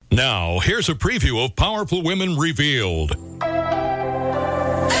Now, here's a preview of Powerful Women Revealed. Electric.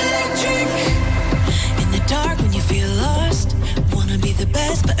 In the dark when you feel lost. Wanna be the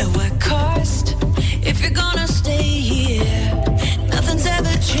best, but at what cost? If you're gonna stay here, nothing's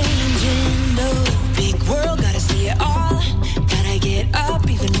ever changing. No big world, gotta see it all. Gotta get up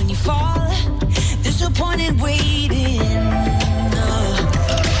even when you fall. There's no point in waiting. No.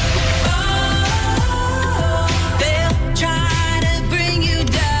 Oh, they'll try to bring you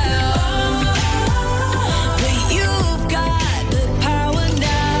down, but you've got the power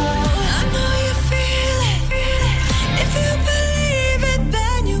now. I know you feel it. If you believe it,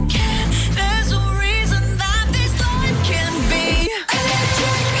 then you can. There's no reason that this life can be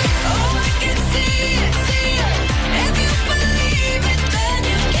electric. Oh, I can see it. If you believe it, then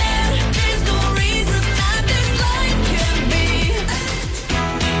you can. There's no reason that this life can be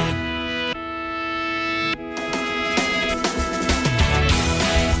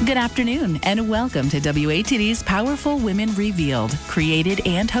Good afternoon, and welcome to WATD's Powerful Women Revealed, created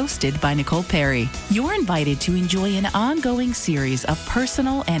and hosted by Nicole Perry. You're invited to enjoy an ongoing series of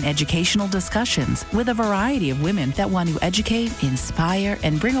personal and educational discussions with a variety of women that want to educate, inspire,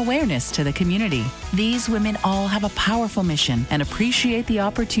 and bring awareness to the community. These women all have a powerful mission and appreciate the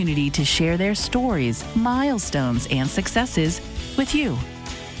opportunity to share their stories, milestones, and successes with you.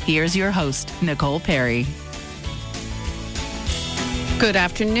 Here's your host, Nicole Perry. Good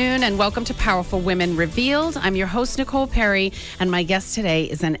afternoon and welcome to Powerful Women Revealed. I'm your host, Nicole Perry, and my guest today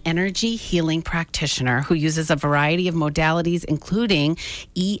is an energy healing practitioner who uses a variety of modalities, including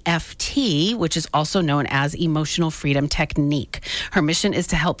EFT, which is also known as Emotional Freedom Technique. Her mission is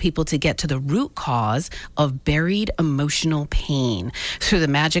to help people to get to the root cause of buried emotional pain. Through the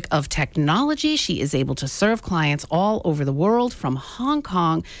magic of technology, she is able to serve clients all over the world, from Hong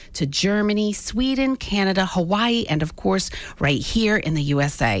Kong to Germany, Sweden, Canada, Hawaii, and of course, right here in the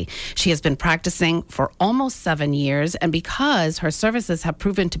USA. She has been practicing for almost 7 years, and because her services have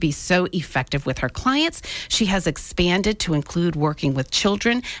proven to be so effective with her clients, she has expanded to include working with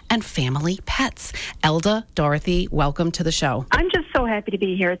children and family pets. Elda Dorothy, welcome to the show. I'm just so happy to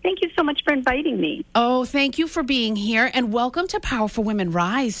be here. Thank you so much for inviting me. Oh, thank you for being here, and welcome to Powerful Women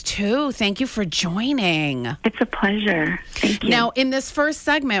Rise, too. Thank you for joining. It's a pleasure. Thank you. Now, in this first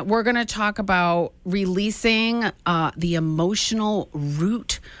segment, we're going to talk about releasing the emotional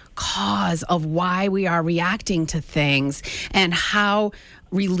root cause of why we are reacting to things and how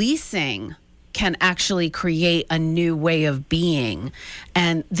releasing can actually create a new way of being.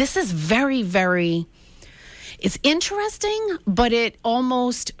 And this is very, very... It's interesting, but it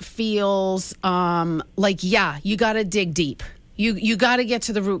almost feels like, you got to dig deep. You got to get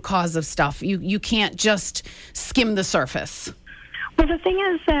to the root cause of stuff. You can't just skim the surface. Well, the thing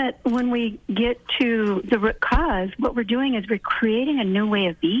is that when we get to the root cause, what we're doing is we're creating a new way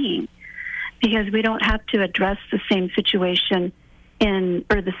of being, because we don't have to address the same situation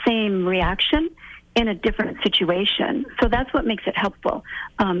or the same reaction in a different situation. So that's what makes it helpful.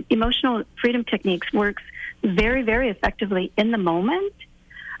 Emotional freedom techniques works very, very effectively in the moment.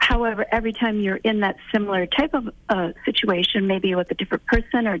 However, every time you're in that similar type of situation, maybe with a different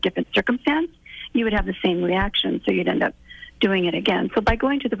person or a different circumstance, you would have the same reaction. So you'd end up doing it again. So by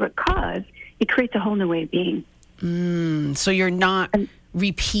going to the root cause, it creates a whole new way of being. So you're not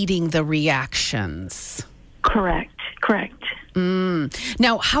repeating the reactions. Correct.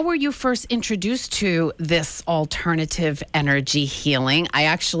 Now, how were you first introduced to this alternative energy healing? I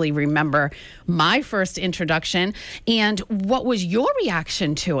actually remember my first introduction. And what was your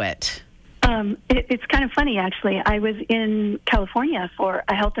reaction to it? It's kind of funny, actually. I was in California for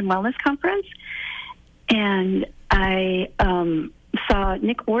a health and wellness conference, and I saw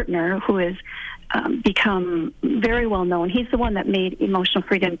Nick Ortner, who has become very well known. He's the one that made Emotional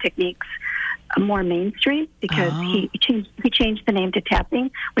Freedom Techniques more mainstream, because he changed the name to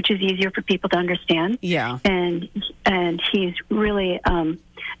tapping, which is easier for people to understand. Yeah, and he's really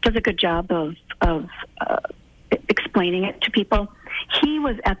does a good job of explaining it to people. He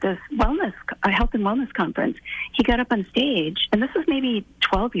was at this health and wellness conference. He got up on stage, and this was maybe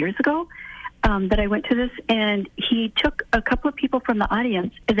 12 years ago that I went to this, and he took a couple of people from the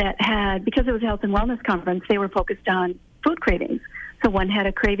audience that had, because it was a health and wellness conference, they were focused on food cravings. So one had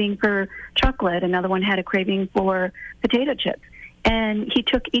a craving for chocolate, another one had a craving for potato chips. And he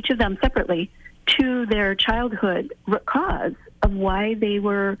took each of them separately to their childhood cause of why they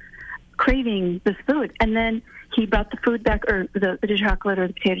were craving this food. And then he brought the food back, or the chocolate or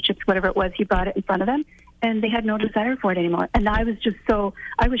the potato chips, whatever it was, he brought it in front of them, and they had no desire for it anymore. And I was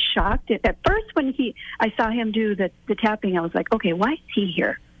shocked. At first, when I saw him do the tapping, I was like, okay, why is he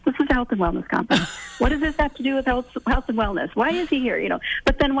here? This is a health and wellness conference. What does this have to do with health and wellness? Why is he here?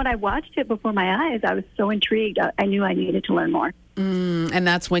 But then when I watched it before my eyes, I was so intrigued. I knew I needed to learn more. And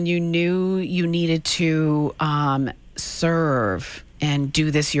that's when you knew you needed to serve and do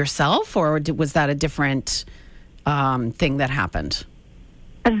this yourself, or was that a different thing that happened?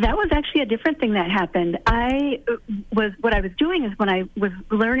 That was actually a different thing that happened. What I was doing is when I was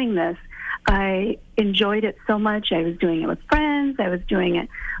learning this, I enjoyed it so much. I was doing it with friends. I was doing it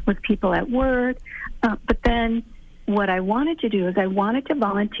with people at work. But then what I wanted to do is I wanted to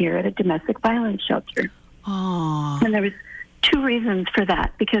volunteer at a domestic violence shelter. Oh. And there was 2 reasons for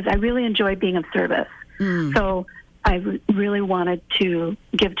that, because I really enjoy being of service. So I really wanted to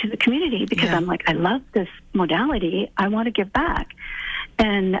give to the community because I'm like, I love this modality. I want to give back.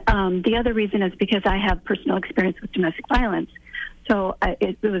 And the other reason is because I have personal experience with domestic violence. So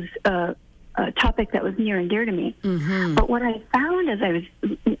it was a topic that was near and dear to me. But what I found as I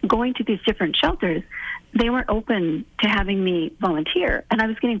was going to these different shelters, they weren't open to having me volunteer, and I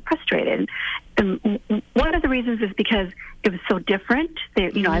was getting frustrated. And one of the reasons is because it was so different. I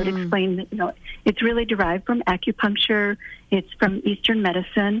would explain that, it's really derived from acupuncture. It's from Eastern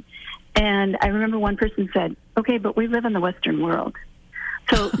medicine. And I remember one person said, okay, but we live in the Western world.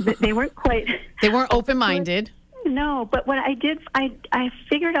 So they weren't quite... They weren't open-minded. No, but what I did, I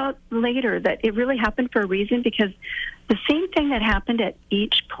figured out later that it really happened for a reason, because the same thing that happened at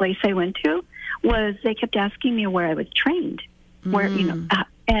each place I went to was they kept asking me where I was trained, where,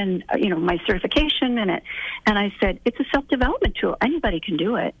 and my certification in it. And I said, it's a self-development tool. Anybody can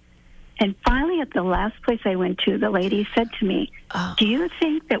do it. And finally, at the last place I went to, the lady said to me, do you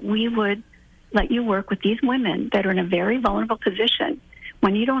think that we would let you work with these women that are in a very vulnerable position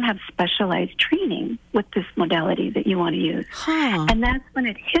when you don't have specialized training with this modality that you want to use? And that's when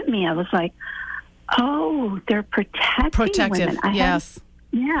it hit me. I was like, oh, they're protecting women. Yes.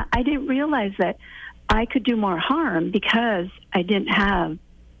 I didn't realize that I could do more harm because I didn't have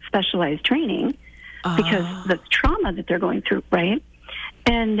specialized training because the trauma that they're going through, right?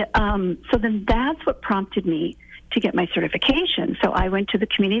 And so then that's what prompted me to get my certification. So I went to the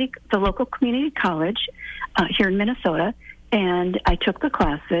local community college here in Minnesota, and I took the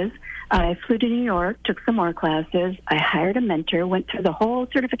classes. I flew to New York, took some more classes. I hired a mentor, went through the whole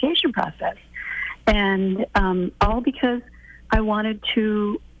certification process. And all because I wanted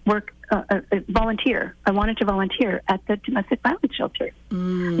to volunteer. I wanted to volunteer at the domestic violence shelter.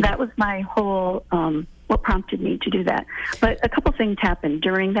 That was my whole, what prompted me to do that. But a couple things happened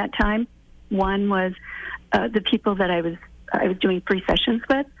during that time. One was the people that I was doing free sessions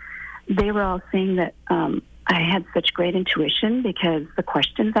with, they were all saying that I had such great intuition because the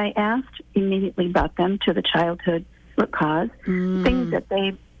questions I asked immediately brought them to the childhood root cause, things that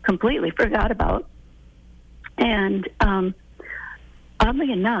they completely forgot about. And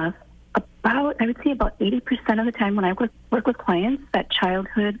oddly enough, I would say about 80% of the time when I work with clients, that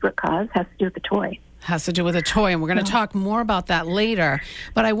childhood root cause has to do with the toy. Has to do with a toy, and we're going to talk more about that later.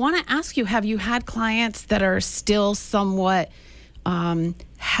 But I want to ask you, have you had clients that are still somewhat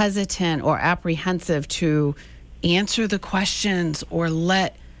hesitant or apprehensive to answer the questions or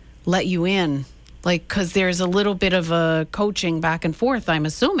let you in? Like, because there's a little bit of a coaching back and forth, I'm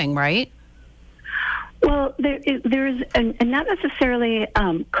assuming, right? Well, there's not necessarily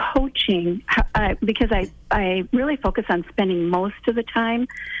coaching, because I really focus on spending most of the time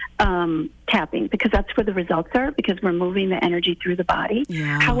tapping, because that's where the results are, because we're moving the energy through the body.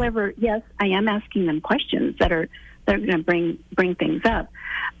 Yeah. However, yes, I am asking them questions that are going to bring things up.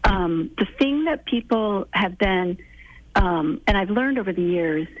 The thing that people have been, and I've learned over the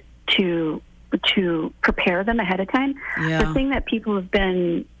years to prepare them ahead of time. Yeah. The thing that people have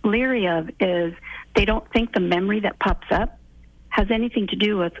been leery of is they don't think the memory that pops up has anything to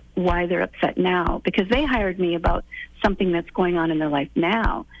do with why they're upset now, because they hired me about something that's going on in their life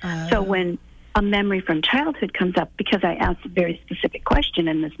now. So when a memory from childhood comes up, because I asked a very specific question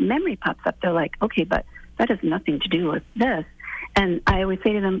and this memory pops up, they're like, okay, but that has nothing to do with this. And I always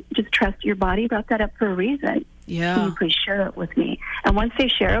say to them, just trust your body brought that up for a reason. Yeah. Can you please share it with me? And once they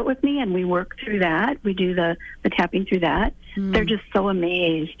share it with me and we work through that, we do the tapping through that, they're just so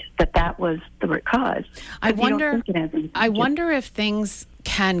amazed that was the root cause. I wonder if things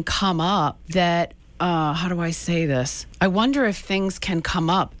can come up that, how do I say this? I wonder if things can come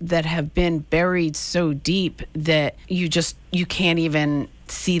up that have been buried so deep that you can't even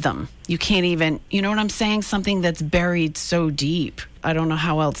see them. You can't even, you know what I'm saying? Something that's buried so deep. I don't know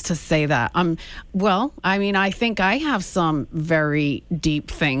how else to say that. Well, I mean, I think I have some very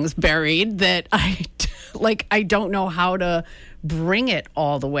deep things buried that I don't know how to bring it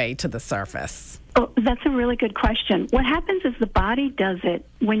all the way to the surface. Oh, that's a really good question. What happens is the body does it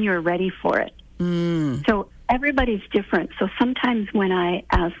when you're ready for it. So everybody's different. So sometimes when I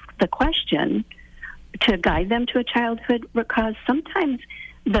ask the question to guide them to a childhood root cause, sometimes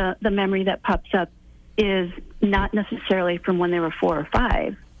the memory that pops up is not necessarily from when they were 4 or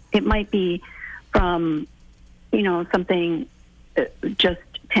 5. It might be from, something just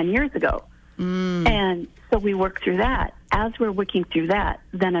 10 years ago. And so we work through that. As we're working through that,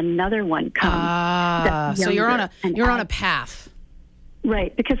 then another one comes. So you're on a path.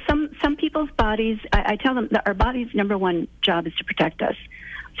 Right, because some people's bodies, I tell them that our body's number one job is to protect us.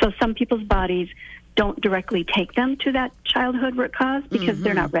 So some people's bodies don't directly take them to that childhood root cause because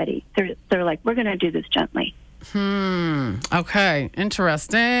they're not ready. They're like, we're going to do this gently. Okay,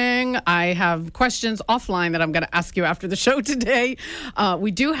 interesting. I have questions offline that I'm going to ask you after the show today. We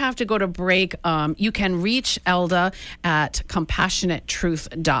do have to go to break. You can reach Elda at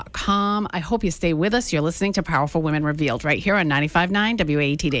compassionatetruth.com. I hope you stay with us. You're listening to Powerful Women Revealed right here on 95.9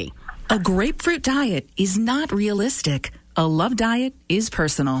 WATD. A grapefruit diet is not realistic. A love diet is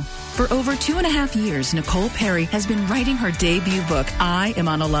personal. For over 2.5 years, Nicole Perry has been writing her debut book, I Am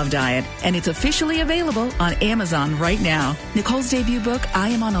on a Love Diet, and it's officially available on Amazon right now. Nicole's debut book, I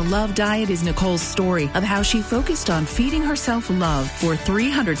Am on a Love Diet, is Nicole's story of how she focused on feeding herself love for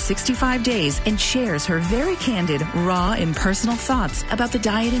 365 days and shares her very candid, raw, and personal thoughts about the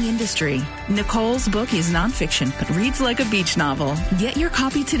dieting industry. Nicole's book is nonfiction, but reads like a beach novel. Get your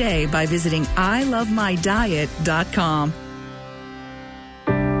copy today by visiting ilovemydiet.com.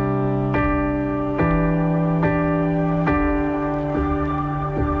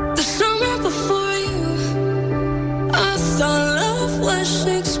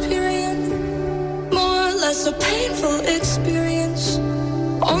 A painful experience,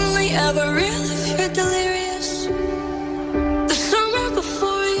 only ever real if you're delirious. The summer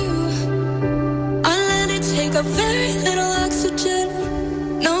before you, I let it take up very little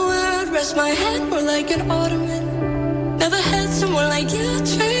oxygen. Nowhere I'd rest my head, more like an ottoman. Never had someone like you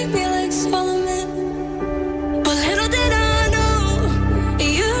treat me like Solomon. But little did I know,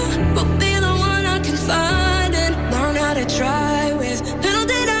 you would be the one I confide in, learn how to try with. Little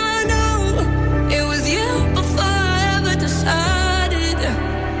did I know, it was you.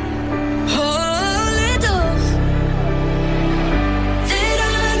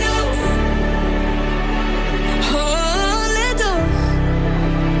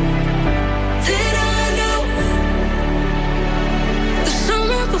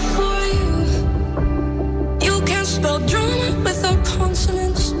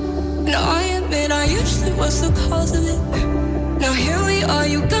 Was the cause of it. Now here we are,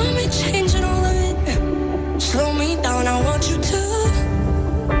 you got me changing all of it. Slow me down, I want you to.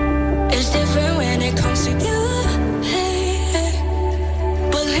 It's different when it comes to you. Hey, hey.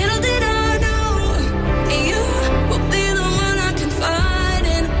 But little did I know, you will be the one I confide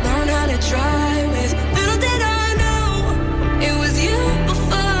in, learn how to try with. Little did I know, it was you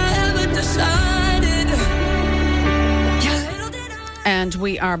before I ever decided. Yeah, little did I know. And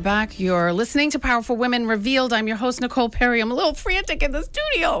we are back. You're listening to Powerful Women Revealed. I'm your host, Nicole Perry. I'm a little frantic in the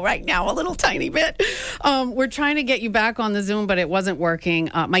studio right now, a little tiny bit. We're trying to get you back on the Zoom, but it wasn't working.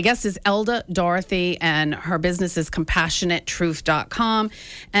 My guest is Elda Dorothy, and her business is compassionatetruth.com.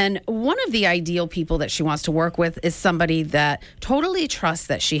 And one of the ideal people that she wants to work with is somebody that totally trusts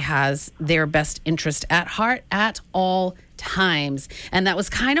that she has their best interest at heart at all times. And that was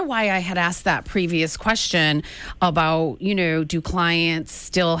kind of why I had asked that previous question about, do clients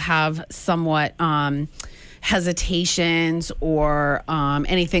still have somewhat hesitations or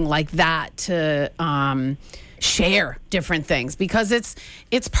anything like that to share different things, because it's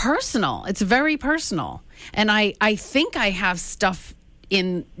personal. It's very personal. And I think I have stuff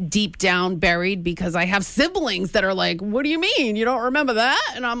in deep down buried, because I have siblings that are like, what do you mean? You don't remember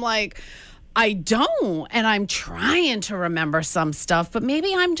that? And I'm like, I don't, and I'm trying to remember some stuff, but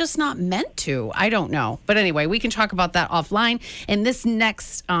maybe I'm just not meant to. I don't know. But anyway, we can talk about that offline. In this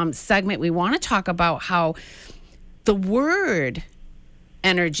next segment, we want to talk about how the word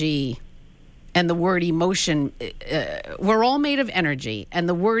energy and the word emotion, we're all made of energy, and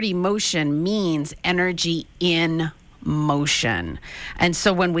the word emotion means energy in motion. And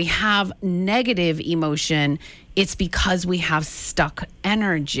so when we have negative emotion, it's because we have stuck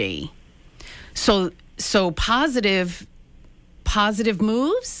energy. So positive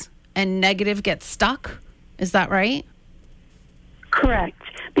moves and negative gets stuck. Is that right? Correct.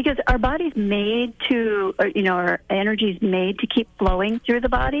 Because our body's made to, our energy's made to keep flowing through the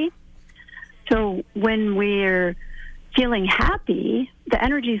body. So when we're feeling happy, the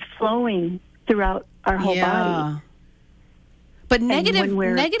energy's flowing throughout our whole body. But when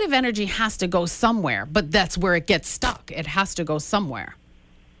we're- negative energy has to go somewhere, but that's where it gets stuck. It has to go somewhere.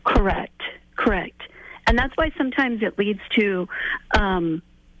 Correct. And that's why sometimes it leads to,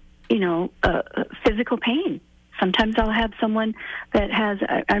 physical pain. Sometimes I'll have someone that has,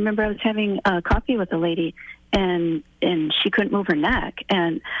 I remember I was having coffee with a lady, and she couldn't move her neck.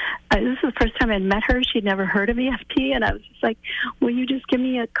 And this is the first time I'd met her. She'd never heard of EFT. And I was just like, will you just give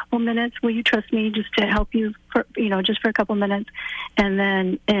me a couple minutes? Will you trust me just to help you for, just for a couple minutes?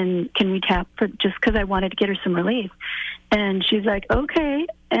 And can we tap just because I wanted to get her some relief? And she's like, okay.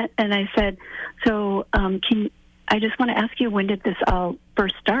 And I said, so I just want to ask you, when did this all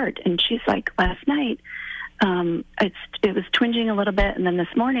first start? And she's like, last night. It was twinging a little bit, and then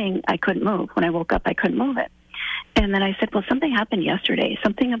this morning I couldn't move. When I woke up, I couldn't move it. And then I said, well, something happened yesterday,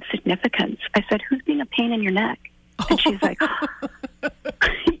 something of significance. I said, who's being a pain in your neck? And she's like,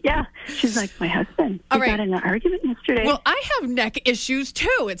 yeah. She's like, my husband. We got in an argument yesterday. Well, I have neck issues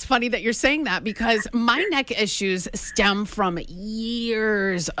too. It's funny that you're saying that because my neck issues stem from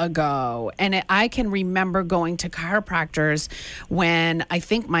years ago. And I can remember going to chiropractors when I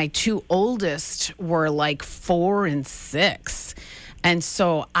think my two oldest were like 4 and 6. And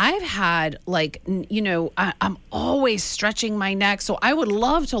so I've had I'm always stretching my neck. So I would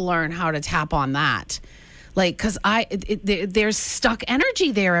love to learn how to tap on that. Because there's stuck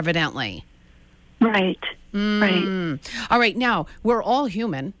energy there, evidently. Right. All right. Now, we're all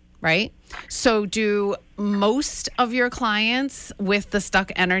human, right? So do most of your clients with the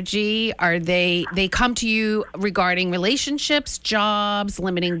stuck energy, they come to you regarding relationships, jobs,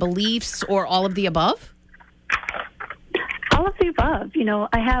 limiting beliefs, or all of the above? All of the above.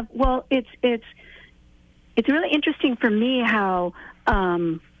 I have, it's really interesting for me how,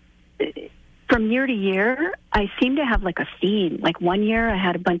 from year to year, I seem to have like a theme. Like one year I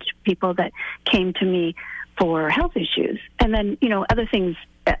had a bunch of people that came to me for health issues. And then,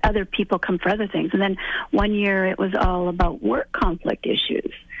 other people come for other things. And then one year it was all about work conflict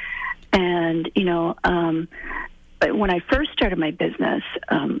issues. And, when I first started my business,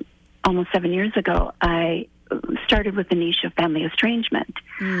 almost 7 years ago, I started with the niche of family estrangement.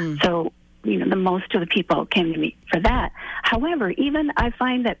 So, the most of the people came to me for that. However, even I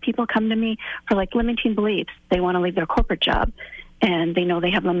find that people come to me for like limiting beliefs. They want to leave their corporate job and they know they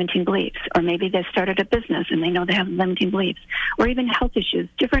have limiting beliefs. Or maybe they started a business and they know they have limiting beliefs. Or even health issues,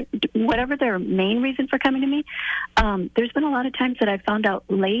 whatever their main reason for coming to me. There's been a lot of times that I found out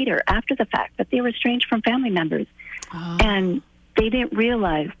later, after the fact, that they were estranged from family members. And they didn't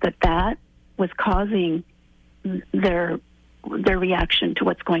realize that was causing their reaction to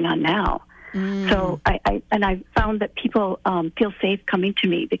what's going on now. So I found that people feel safe coming to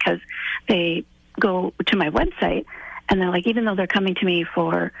me because they go to my website and they're like, even though they're coming to me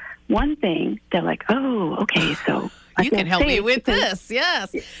for one thing, they're like, oh, okay, so you can help me with this.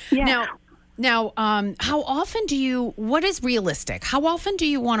 Yes. Yeah. Now, how often what is realistic? How often do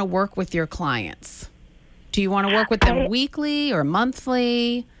you want to work with your clients? Do you want to work with them weekly or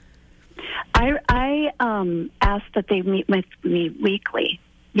monthly? I ask that they meet with me weekly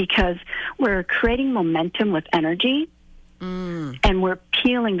because we're creating momentum with energy and we're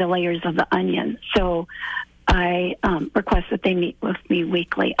peeling the layers of the onion. So I request that they meet with me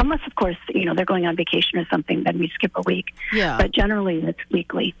weekly, unless, of course, they're going on vacation or something, then we skip a week. Yeah. But generally, it's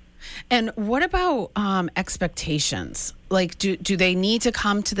weekly. And what about expectations? Like, do they need to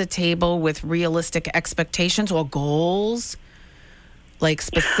come to the table with realistic expectations or goals? Like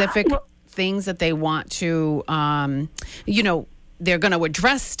specific things that they want to, they're going to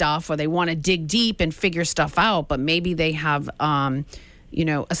address stuff or they want to dig deep and figure stuff out, but maybe they have, a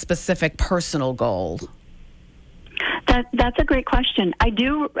specific personal goal. That's a great question. I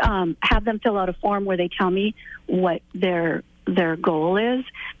do have them fill out a form where they tell me what their goal is,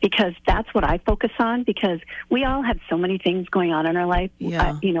 because that's what I focus on, because we all have so many things going on in our life.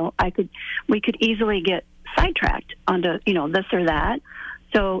 Yeah. We could easily get sidetracked onto, this or that.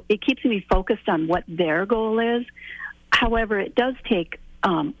 So it keeps me focused on what their goal is. However, it does take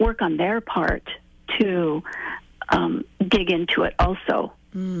work on their part to dig into it also.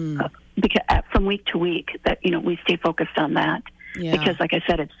 Because from week to week, that we stay focused on that. Yeah. Because, like I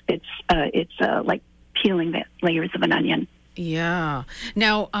said, it's like peeling the layers of an onion. Yeah.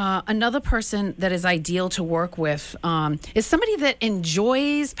 Now, another person that is ideal to work with is somebody that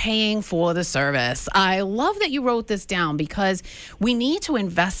enjoys paying for the service. I love that you wrote this down because we need to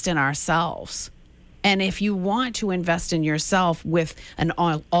invest in ourselves. And if you want to invest in yourself with an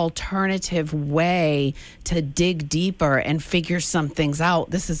alternative way to dig deeper and figure some things out,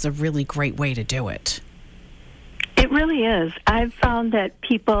 this is a really great way to do it. It really is. I've found that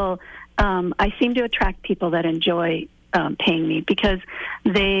people, I seem to attract people that enjoy paying me because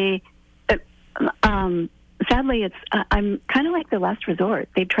they, sadly, I'm kind of like the last resort.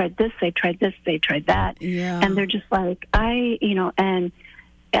 They've tried this, they've tried this, they've tried that, and they're just like,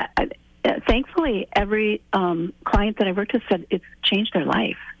 thankfully, every client that I've worked with said it's changed their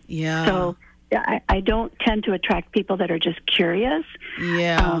life. Yeah. So I don't tend to attract people that are just curious.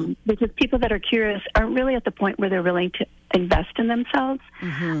 Yeah. Because people that are curious aren't really at the point where they're willing to invest in themselves.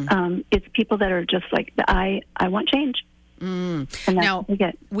 It's people that are just like, I want change. And that's Now, what we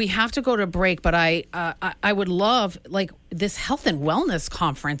get. we have to go to break, but I would love, like, this health and wellness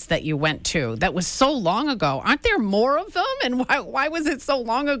conference that you went to. That was so long ago. Aren't there more of them? And why was it so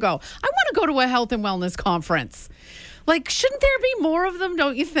long ago? I want to go to a health and wellness conference. Like, shouldn't there be more of them,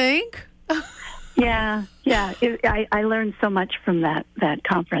 don't you think? Yeah. I learned so much from that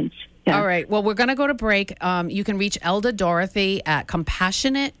conference. Yeah. All right. Well, we're going to go to break. You can reach Elda Dorothy at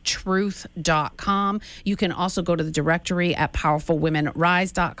compassionatetruth.com. You can also go to the directory at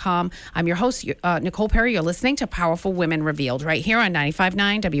powerfulwomenrise.com. I'm your host, Nicole Perry. You're listening to Powerful Women Revealed right here on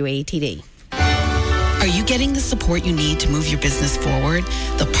 95.9 WATD. Are you getting the support you need to move your business forward?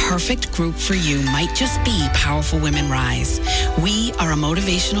 The perfect group for you might just be Powerful Women Rise. We are a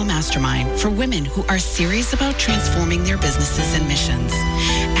motivational mastermind for women who are serious about transforming their businesses and missions.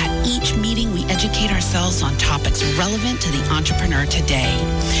 At each meeting, we educate ourselves on topics relevant to the entrepreneur today.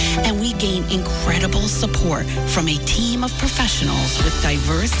 And we gain incredible support from a team of professionals with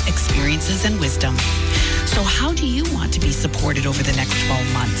diverse experiences and wisdom. So how do you want to be supported over the next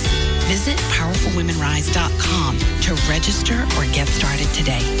 12 months? Visit powerfulwomenrise.com to register or get started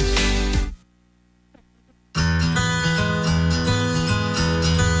today.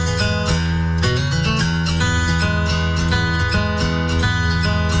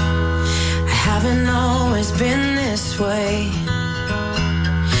 I haven't always been this way.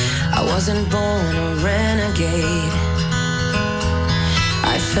 I wasn't born a renegade.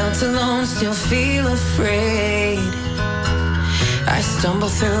 I felt alone, still feel afraid. I stumble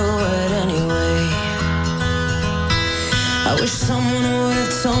through it anyway. I wish someone would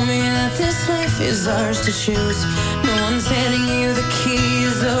have told me that this life is ours to choose. No one's handing you the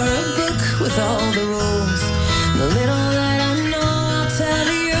keys or a book with all the rules. The little that I know, I'll tell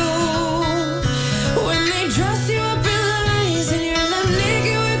you. When they dress you up in lies and you're left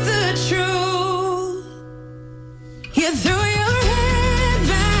naked with the truth, you threw your head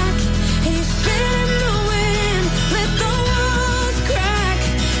back and you spit in the wind. Let the walls crack,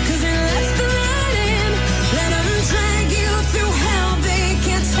 'cause it lets the light in. Let them drag you through hell. They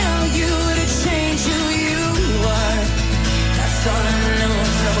can't tell you to change who you are. That's all I know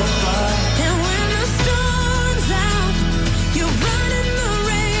so far. And when the storm's out, you run in the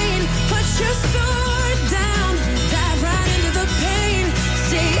rain. Put your sword down, dive right into the pain.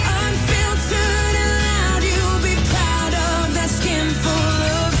 Stay unfiltered and loud. You'll be proud of that skin full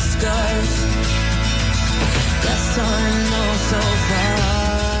of scars. That's all I know so far.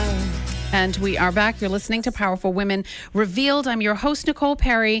 And we are back. You're listening to Powerful Women Revealed. I'm your host, Nicole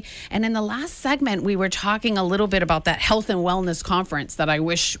Perry. And in the last segment, we were talking a little bit about that health and wellness conference that I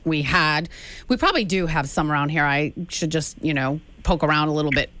wish we had. We probably do have some around here. I should just, poke around a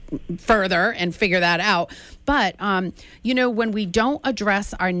little bit further and figure that out. But, when we don't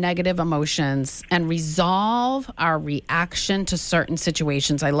address our negative emotions and resolve our reaction to certain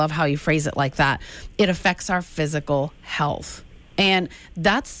situations, I love how you phrase it like that, it affects our physical health. And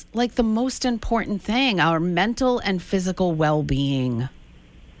that's like the most important thing, our mental and physical well-being.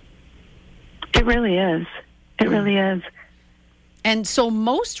 It really is. It really is. And so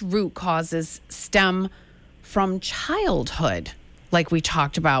most root causes stem from childhood, like we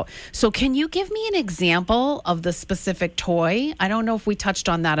talked about. So can you give me an example of the specific toy? I don't know if we touched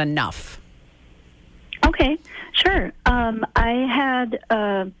on that enough. Okay, sure. I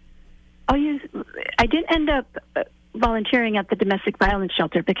didn't end up volunteering at the domestic violence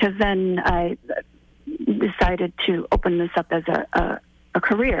shelter because then I decided to open this up as a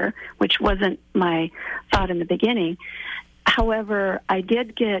career, which wasn't my thought in the beginning. However, I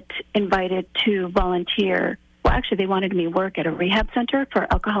did get invited to volunteer. Well, actually, they wanted me to work at a rehab center for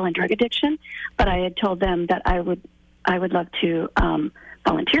alcohol and drug addiction, but I had told them that I would love to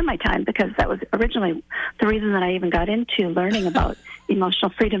volunteer my time because that was originally the reason that I even got into learning about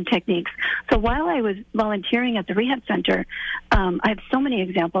emotional freedom techniques. So while I was volunteering at the rehab center, I have so many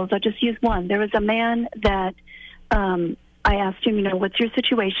examples. I'll just use one. There was a man that I asked him, what's your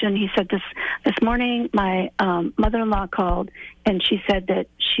situation? He said, this morning my mother-in-law called and she said that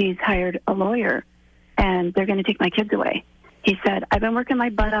she's hired a lawyer and they're going to take my kids away. He said, I've been working my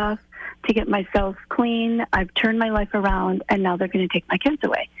butt off to get myself clean. I've turned my life around and now they're going to take my kids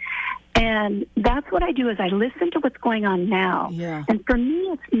away. And that's what I do is I listen to what's going on now. Yeah. And for me,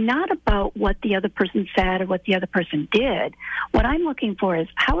 it's not about what the other person said or what the other person did. What I'm looking for is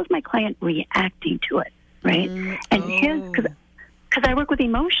how is my client reacting to it, right? And because I work with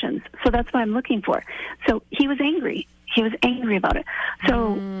emotions, so that's what I'm looking for. So he was angry. He was angry about it.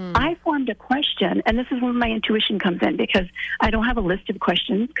 So I formed a question, and this is where my intuition comes in because I don't have a list of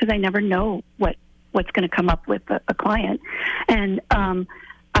questions because I never know what's going to come up with a client. And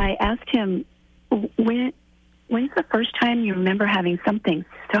I asked him, when's the first time you remember having something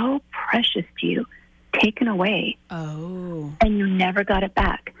so precious to you taken away? Oh. And you never got it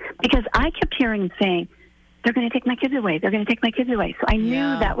back? Because I kept hearing him saying, they're going to take my kids away. They're going to take my kids away. So I knew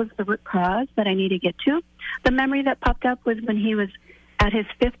that was the root cause that I needed to get to. The memory that popped up was when he was at his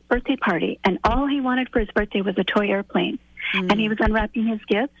 5th birthday party, and all he wanted for his birthday was a toy airplane. And he was unwrapping his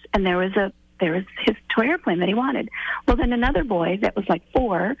gifts, and there was his toy airplane that he wanted. Well, then another boy that was like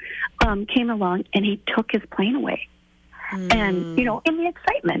 4 came along, and he took his plane away. And, in the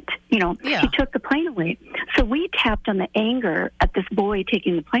excitement, he took the plane away. So we tapped on the anger at this boy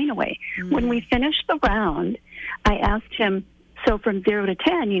taking the plane away. When we finished the round, I asked him, so from 0 to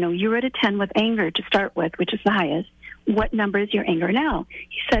 10, you were at a 10 with anger to start with, which is the highest. What number is your anger now?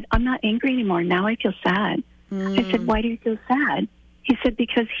 He said, I'm not angry anymore. Now I feel sad. I said, why do you feel sad? He said,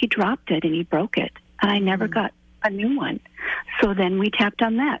 because he dropped it and he broke it, and I never got a new one. So then we tapped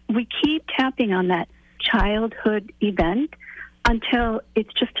on that. We keep tapping on that childhood event until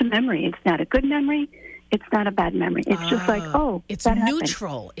it's just a memory. It's not a good memory. It's not a bad memory. It's just like, it's that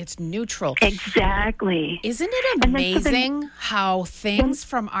neutral. happened. It's neutral. Exactly. Isn't it amazing how things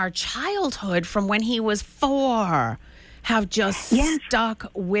from our childhood, from when he was 4, have just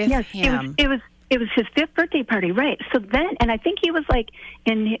stuck with him? It was his 5th birthday party, right? So then, and I think he was like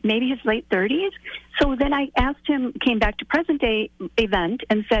in maybe his late 30s. So then I asked him, came back to present day event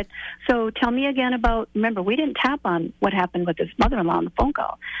and said, so tell me again about, remember, we didn't tap on what happened with his mother-in-law on the phone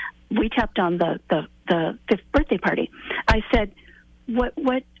call. We tapped on the 5th birthday party. I said,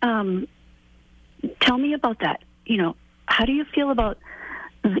 tell me about that. How do you feel about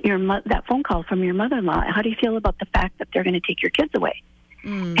that phone call from your mother-in-law? How do you feel about the fact that they're going to take your kids away?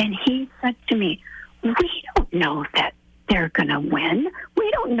 And he said to me, we don't know that they're going to win.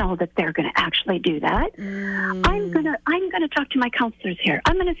 We don't know that they're going to actually do that. I'm going to talk to my counselors here.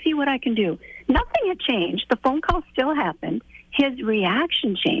 I'm going to see what I can do. Nothing had changed. The phone call still happened. His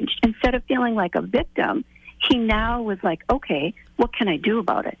reaction changed. Instead of feeling like a victim, he now was like, okay, what can I do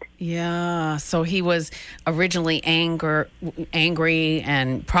about it? Yeah. So he was originally angry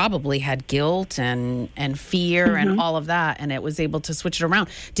and probably had guilt and fear and all of that. And it was able to switch it around.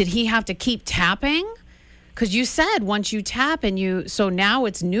 Did he have to keep tapping? Because you said once you tap so now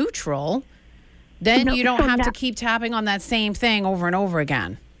it's neutral, then you don't have to keep tapping on that same thing over and over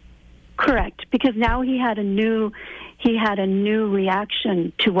again. Correct. Because now he had a new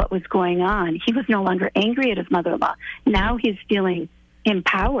reaction to what was going on. He was no longer angry at his mother-in-law. Now he's feeling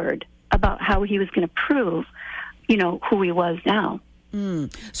empowered about how he was going to prove, who he was now.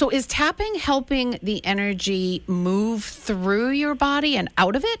 So is tapping helping the energy move through your body and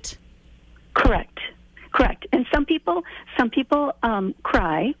out of it? Correct. And some people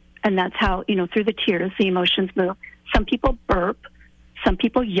cry, and that's how, through the tears, the emotions move. Some people burp. Some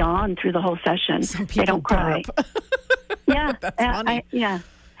people yawn through the whole session. Some people they don't cry. Yeah, that's funny.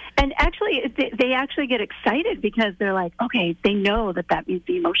 And actually, they actually get excited because they're like, okay, they know that means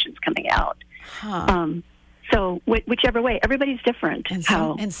the emotion's coming out. So whichever way, everybody's different.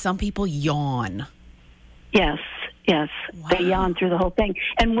 And some people yawn. Yes. Wow. They yawn through the whole thing.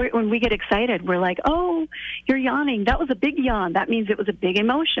 And when we get excited, we're like, oh, you're yawning. That was a big yawn. That means it was a big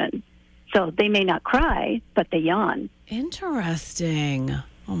emotion. So they may not cry, but they yawn. Interesting.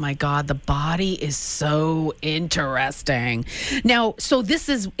 Oh my God, the body is so interesting. Now, so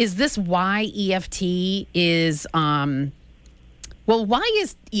is this why EFT is, why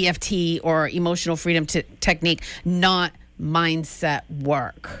is EFT or emotional freedom technique not mindset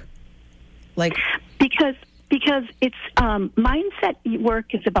work? Because it's mindset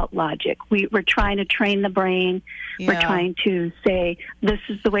work is about logic. We're trying to train the brain. Yeah. We're trying to say this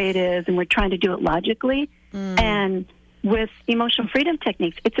is the way it is, and we're trying to do it logically. And with emotional freedom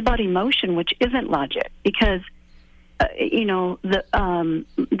techniques, it's about emotion, which isn't logic. Because there's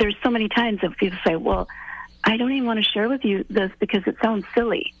so many times that people say, "Well, I don't even want to share with you this because it sounds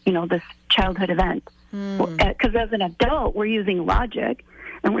silly." This childhood event. Because as an adult, we're using logic,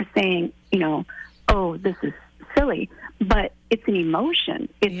 and we're saying, oh, this is silly, but it's an emotion.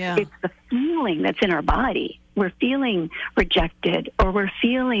 It's the feeling that's in our body. We're feeling rejected, or we're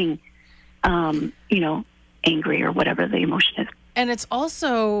feeling, angry, or whatever the emotion is. And it's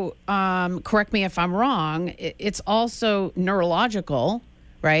also, correct me if I'm wrong, it's also neurological,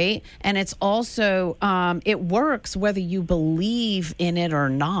 right? And it's also, it works whether you believe in it or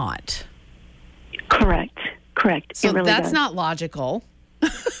not. Correct. So It really that's does. not logical,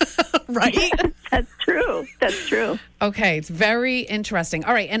 right? That's true. That's true. Okay, it's very interesting.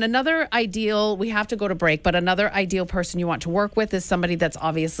 All right, and another ideal, we have to go to break, but another ideal person you want to work with is somebody that's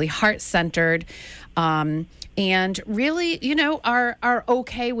obviously heart-centered, and really, are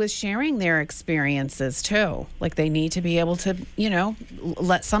okay with sharing their experiences too. Like they need to be able to,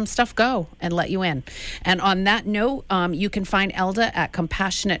 let some stuff go and let you in. And on that note, you can find Elda at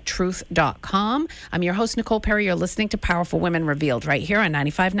compassionatetruth.com. I'm your host, Nicole Perry. You're listening to Powerful Women Revealed right here on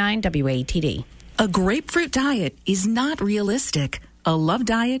 95.9 WATD. A grapefruit diet is not realistic. A love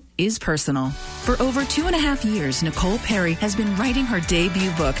diet is personal. For over 2.5 years, Nicole Perry has been writing her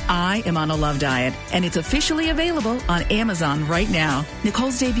debut book, I Am on a Love Diet, and it's officially available on Amazon right now.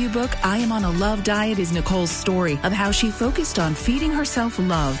 Nicole's debut book, I Am on a Love Diet, is Nicole's story of how she focused on feeding herself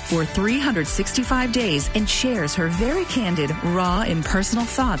love for 365 days and shares her very candid, raw, and personal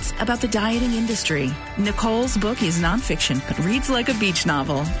thoughts about the dieting industry. Nicole's book is nonfiction, but reads like a beach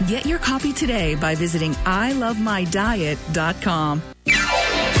novel. Get your copy today by visiting ilovemydiet.com.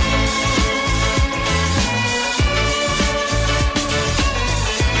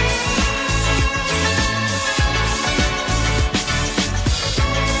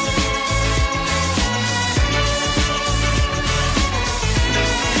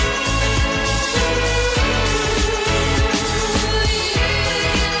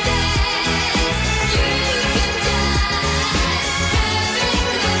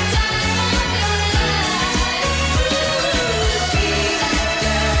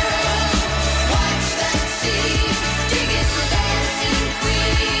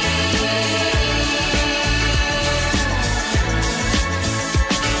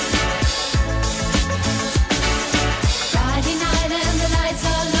 Friday night and the lights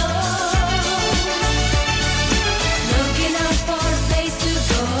are low. Looking out for a place to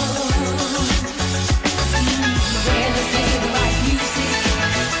go. Where they play the right music,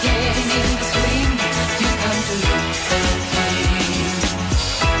 getting in the swing. You come to look the king.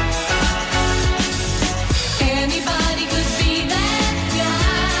 Anybody could be that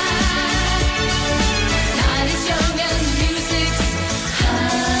guy. Night is young and the music's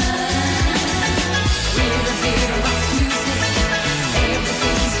high. With a bit of rock music,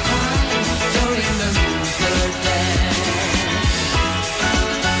 everything's fine. Don't even move the dance.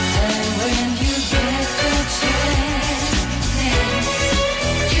 And when you get the chance,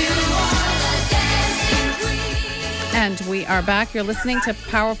 you are the dancing queen. And we are back. You're listening to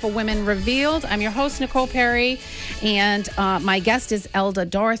Powerful Women Revealed. I'm your host, Nicole Perry, and my guest is Elda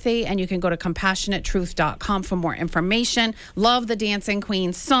Dorothy, and you can go to compassionatetruth.com for more information. Love the Dancing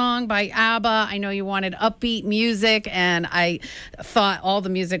Queen song by ABBA. I know you wanted upbeat music, and I thought all the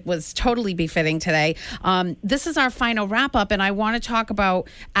music was totally befitting today. This is our final wrap-up, and I want to talk about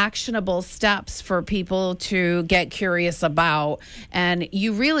actionable steps for people to get curious about. And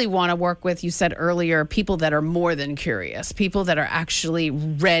you really want to work with, you said earlier, people that are more than curious, people that are actually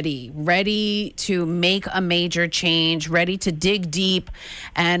ready to make a major change, ready to dig deep,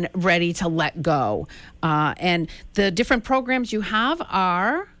 and ready to let go. And the different programs you have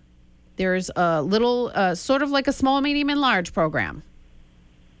are, there's a little, sort of like a small, medium, and large program.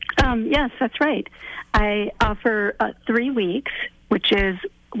 Yes, that's right. I offer 3 weeks, which is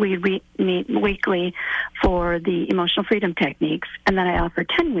we meet weekly for the emotional freedom techniques, and then I offer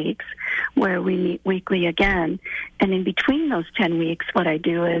 10 weeks where we meet weekly again. And in between those 10 weeks, what I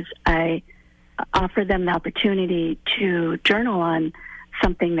do is I offer them the opportunity to journal on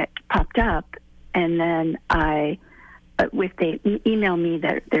something that popped up, and then if they email me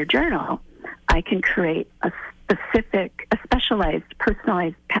their journal, I can create a specialized,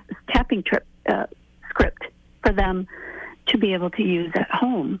 personalized tapping script for them to be able to use at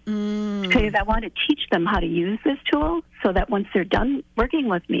home. Because I want to teach them how to use this tool so that once they're done working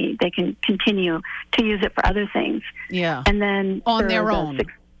with me, they can continue to use it for other things. Yeah. And then On for their the own.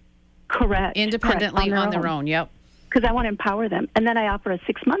 Correct. Independently correct, on their own. Yep. Because I want to empower them. And then I offer a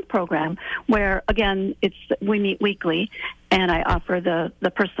 6-month program where, again, we meet weekly, and I offer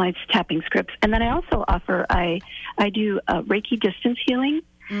the personalized tapping scripts. And then I also offer, I do Reiki distance healing,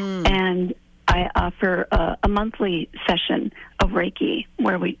 and I offer a monthly session of Reiki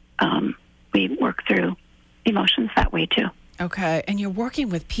where we work through emotions that way too. Okay. And you're working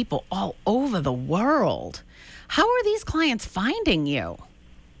with people all over the world. How are these clients finding you?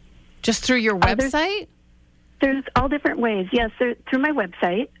 Just through your website? There's all different ways. Yes, through my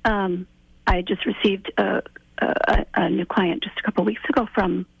website. I just received a a new client just a couple of weeks ago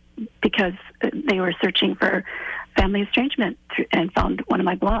because they were searching for family estrangement and found one of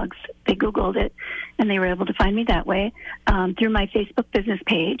my blogs. They Googled it, and they were able to find me that way through my Facebook business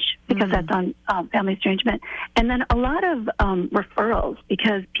page, because that's on family estrangement. And then a lot of referrals,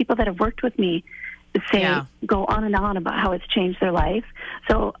 because people that have worked with me go on and on about how it's changed their life.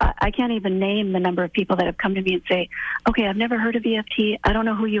 So I can't even name the number of people that have come to me and say, okay, I've never heard of EFT. I don't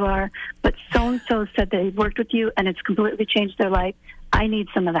know who you are, but so-and-so said they worked with you and it's completely changed their life. I need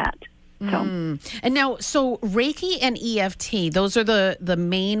some of that. So. And now, so Reiki and EFT, those are the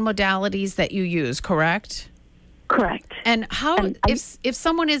main modalities that you use, correct? Correct. And how, if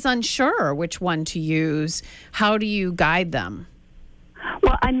someone is unsure which one to use, how do you guide them?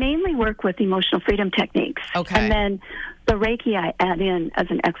 Well, I mainly work with emotional freedom techniques. Okay. And then the Reiki I add in as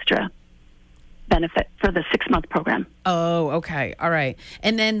an extra benefit for the 6-month program. Oh, okay. All right.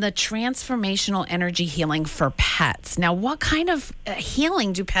 And then the transformational energy healing for pets. Now, what kind of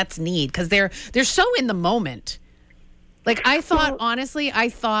healing do pets need? Because they're so in the moment. Like, I thought, honestly,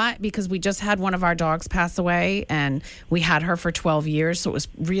 because we just had one of our dogs pass away and we had her for 12 years, so it was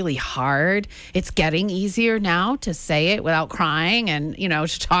really hard. It's getting easier now to say it without crying and,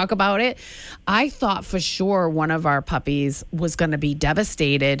 to talk about it. I thought for sure one of our puppies was going to be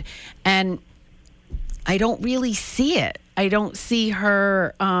devastated, and I don't really see it. I don't see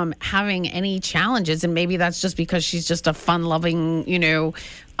her having any challenges, and maybe that's just because she's just a fun-loving,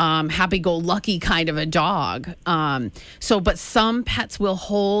 happy-go-lucky kind of a dog. But some pets will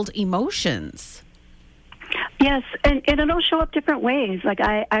hold emotions. Yes, and it'll show up different ways. Like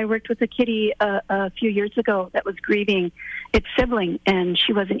I worked with a kitty a few years ago that was grieving its sibling, and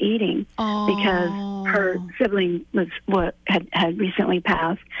she wasn't eating because her sibling had recently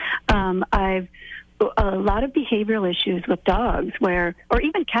passed. I've a lot of behavioral issues with dogs or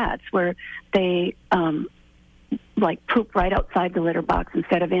even cats, where they poop right outside the litter box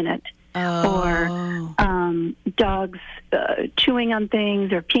instead of in it. Or dogs chewing on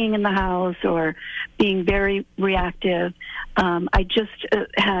things or peeing in the house or being very reactive. I just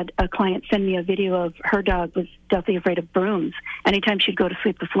had a client send me a video of her dog was deathly afraid of brooms. Anytime she'd go to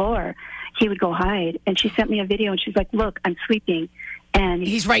sweep the floor, he would go hide. And she sent me a video, and she's like, look, I'm sweeping. And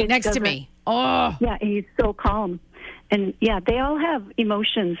he's right next to me. Oh. Yeah, he's so calm. And, they all have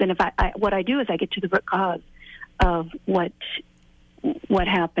emotions. And what I do is I get to the root cause of what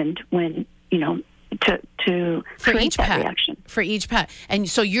happened when, to for create each that pet reaction. For each pet. And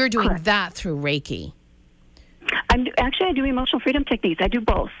so you're doing Correct. that through Reiki. I do emotional freedom techniques. I do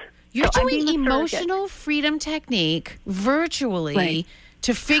both. You're So I'm doing being a emotional freedom technique virtually Right.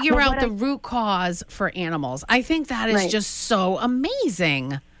 to figure Well, out the root cause for animals. I think that is Right. just so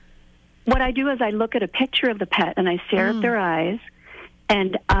amazing. What I do is I look at a picture of the pet and I stare at their eyes,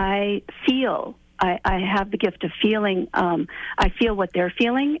 and I feel. I have the gift of feeling. I feel what they're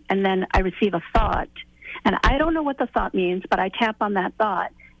feeling, and then I receive a thought. And I don't know what the thought means, but I tap on that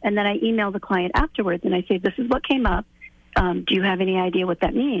thought, and then I email the client afterwards, and I say, this is what came up. Do you have any idea what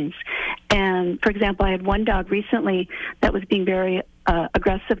that means? And, for example, I had one dog recently that was being very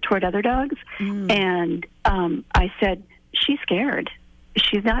aggressive toward other dogs, and I said, she's scared.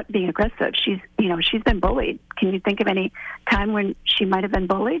 She's not being aggressive. She's been bullied. Can you think of any time when she might have been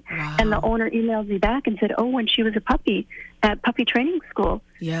bullied? Wow. And the owner emailed me back and said, when she was a puppy at puppy training school,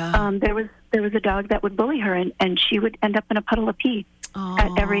 there was a dog that would bully her, and she would end up in a puddle of pee at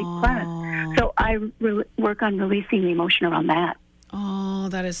every class. So I work on releasing the emotion around that. Oh,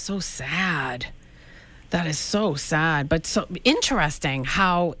 that is so sad. That is so sad, but so interesting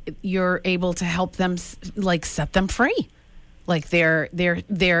how you're able to help them, set them free. Like they're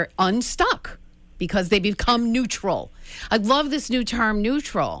unstuck because they become neutral. I love this new term,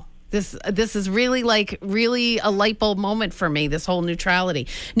 neutral. This is really a light bulb moment for me, this whole neutrality.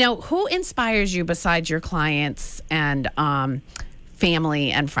 Now, who inspires you besides your clients and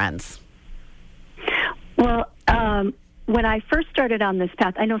family and friends? Well, when I first started on this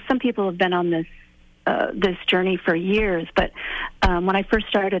path, I know some people have been on this journey for years, but when I first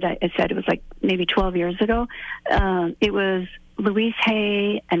started, I said it was like maybe 12 years ago. It was Louise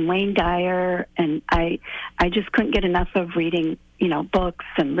Hay and Wayne Dyer, and I just couldn't get enough of reading, books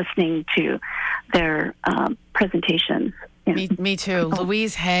and listening to their presentations. Me too.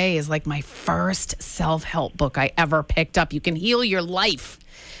 Louise Hay is like my first self-help book I ever picked up. You can heal your life.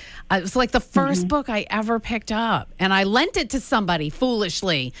 It was like the first book I ever picked up, and I lent it to somebody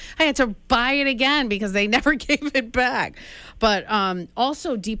foolishly. I had to buy it again because they never gave it back. But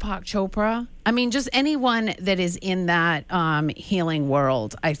also Deepak Chopra. I mean, just anyone that is in that healing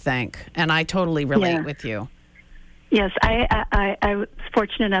world, I think. And I totally relate with you. Yes, I was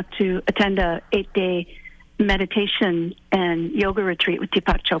fortunate enough to attend a 8-day meditation and yoga retreat with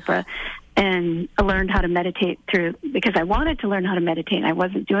Deepak Chopra, and I learned how to meditate because I wanted to learn how to meditate, and I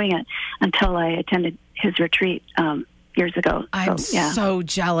wasn't doing it until I attended his retreat years ago. I'm so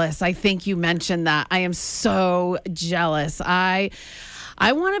jealous. I think you mentioned that. I am so jealous. I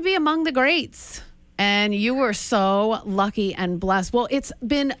want to be among the greats. And you were so lucky and blessed. Well, it's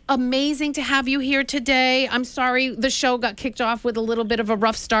been amazing to have you here today. I'm sorry the show got kicked off with a little bit of a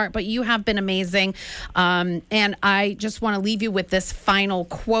rough start, but you have been amazing. And I just want to leave you with this final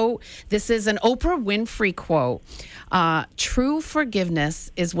quote. This is an Oprah Winfrey quote. True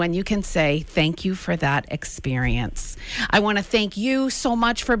forgiveness is when you can say, thank you for that experience. I want to thank you so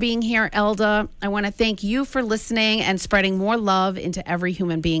much for being here, Elda. I want to thank you for listening and spreading more love into every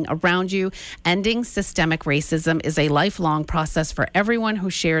human being around you. Ending systemic racism is a lifelong process for everyone who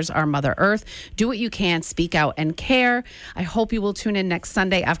shares our Mother Earth. Do what you can, speak out, and care. I hope you will tune in next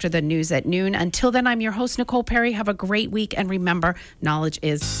Sunday after the news at noon. Until then, I'm your host, Nicole Perry. Have a great week. And remember, knowledge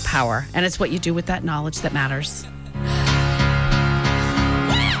is power. And it's what you do with that knowledge that matters.